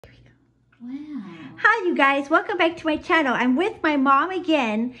Wow. Hi you guys, welcome back to my channel. I'm with my mom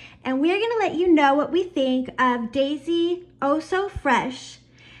again, and we're gonna let you know what we think of Daisy Eau So Fresh.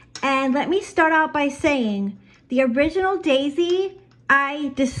 And let me start out by saying, the original Daisy,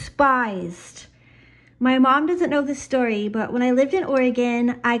 I despised. My mom doesn't know the story, but when I lived in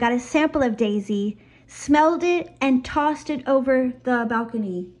Oregon, I got a sample of Daisy, smelled it, and tossed it over the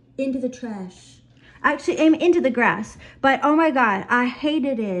balcony into the trash. Actually, into the grass. But oh my God, I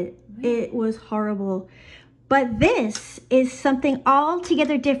hated it. It was horrible. But this is something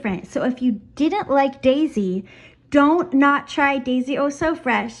altogether different. So if you didn't like Daisy, don't not try Daisy Eau So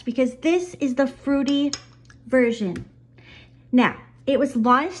Fresh, because this is the fruity version. Now, it was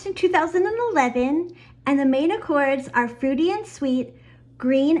launched in 2011, and the main accords are fruity and sweet,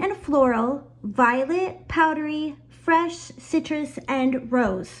 green and floral, violet, powdery, fresh, citrus, and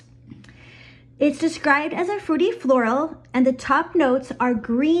rose. It's described as a fruity floral, and the top notes are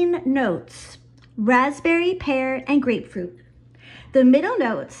green notes, raspberry, pear, and grapefruit. The middle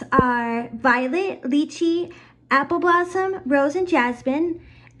notes are violet, lychee, apple blossom, rose, and jasmine.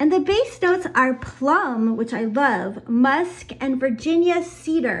 And the base notes are plum, which I love, musk, and Virginia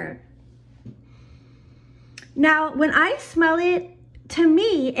cedar. Now, when I smell it, to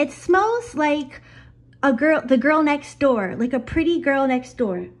me, it smells like the girl next door, like a pretty girl next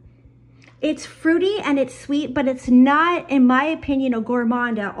door. It's fruity and it's sweet, but it's not, in my opinion, a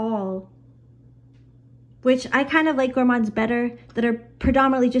gourmand at all. Which I kind of like gourmands better that are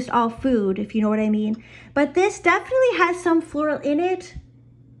predominantly just all food, if you know what I mean. But this definitely has some floral in it.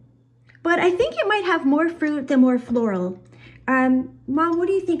 But I think it might have more fruit than more floral. Mom, what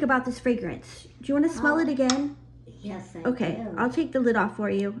do you think about this fragrance? Do you want to smell it again? Yes, I Okay, do. I'll take the lid off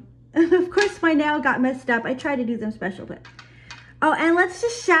for you. Of course, my nail got messed up. I try to do them special, but... Oh, and let's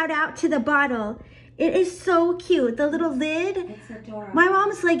just shout out to the bottle. It is so cute. The little lid. It's adorable. My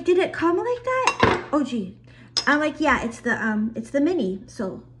mom's like, did it come like that? Oh, gee. I'm like, yeah, it's the mini.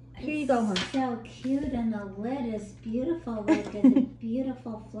 So here you go, Mom. It's so cute, and the lid is beautiful. Like it's a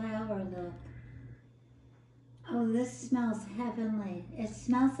beautiful flower look. Oh, this smells heavenly. It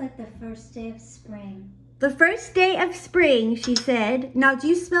smells like the first day of spring. The first day of spring, she said. Now, do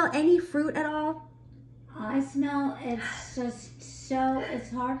you smell any fruit at all? I smell, it's just so,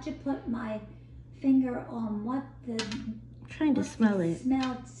 it's hard to put my finger on what the... I'm trying to smell it.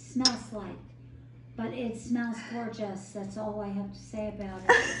 Smells like. But it smells gorgeous. That's all I have to say about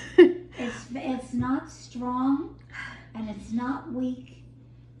it. It's not strong, and it's not weak,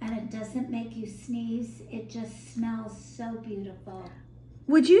 and it doesn't make you sneeze. It just smells so beautiful.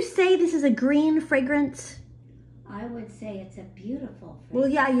 Would you say this is a green fragrance? I would say it's a beautiful fragrance. Well,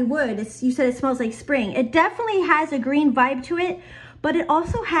 yeah, you would. You said it smells like spring. It definitely has a green vibe to it, but it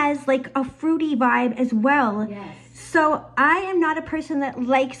also has like a fruity vibe as well. Yes. So I am not a person that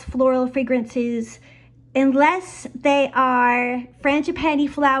likes floral fragrances unless they are frangipani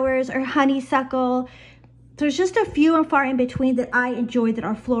flowers or honeysuckle. There's just a few and far in between that I enjoy that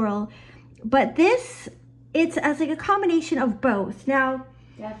are floral. But this, it's as like a combination of both. Now,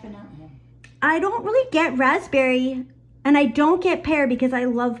 Definitely. I don't really get raspberry, and I don't get pear because I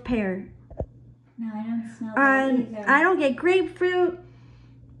love pear. No, I don't smell that either. I don't get grapefruit.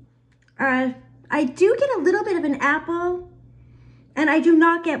 I do get a little bit of an apple, and I do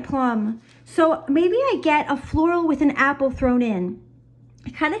not get plum. So maybe I get a floral with an apple thrown in.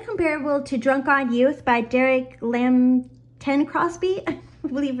 Kind of comparable to Drunk on Youth by Derek Lamten Crosby, I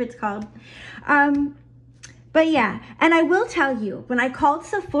believe it's called. But yeah, and I will tell you, when I called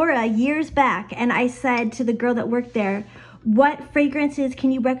Sephora years back and I said to the girl that worked there, what fragrances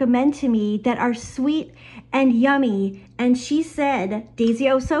can you recommend to me that are sweet and yummy? And she said, Daisy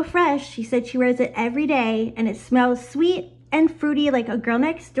Eau So Fresh. She said she wears it every day and it smells sweet and fruity like a girl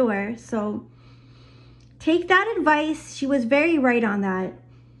next door. So take that advice. She was very right on that.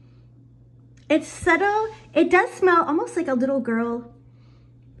 It's subtle. It does smell almost like a little girl.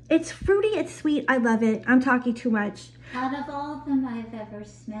 It's fruity, it's sweet, I love it. I'm talking too much. Out of all of them I've ever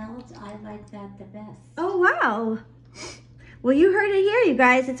smelled, I like that the best. Oh, wow. Well, you heard it here, you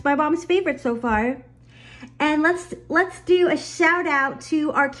guys. It's my mom's favorite so far. And let's do a shout out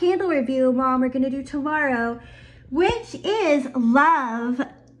to our candle review, Mom, we're gonna do tomorrow, which is Love,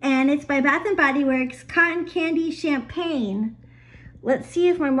 and it's by Bath & Body Works Cotton Candy Champagne. Let's see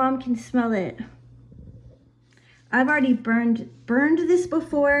if my mom can smell it. I've already burned this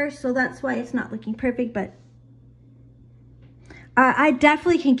before, so that's why it's not looking perfect, but I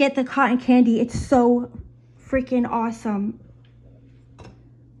definitely can get the cotton candy. It's so freaking awesome.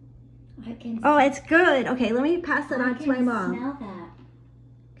 Oh, it's good. Okay, let me pass that on to my mom. Smell that.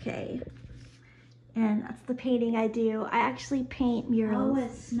 Okay. And that's the painting I do. I actually paint murals. Oh,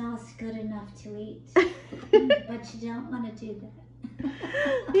 it smells good enough to eat. But you don't want to do that.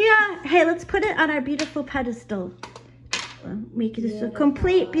 Yeah. Hey, let's put it on our beautiful pedestal. Make it a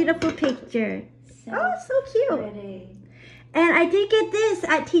complete, beautiful picture. Oh, so cute. Pretty. And I did get this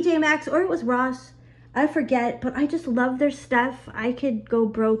at TJ Maxx, or it was Ross. I forget, but I just love their stuff. I could go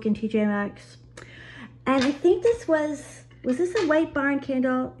broke in TJ Maxx. And I think this was this a White Barn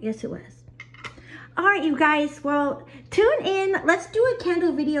candle? Yes, it was. All right, you guys, well, tune in. Let's do a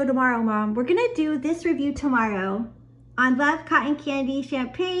candle video tomorrow, Mom. We're gonna do this review tomorrow on Love Cotton Candy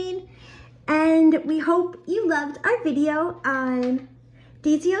Champagne. And we hope you loved our video on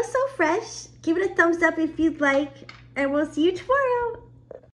Daisy Eau So Fresh. Give it a thumbs up if you'd like, and we'll see you tomorrow.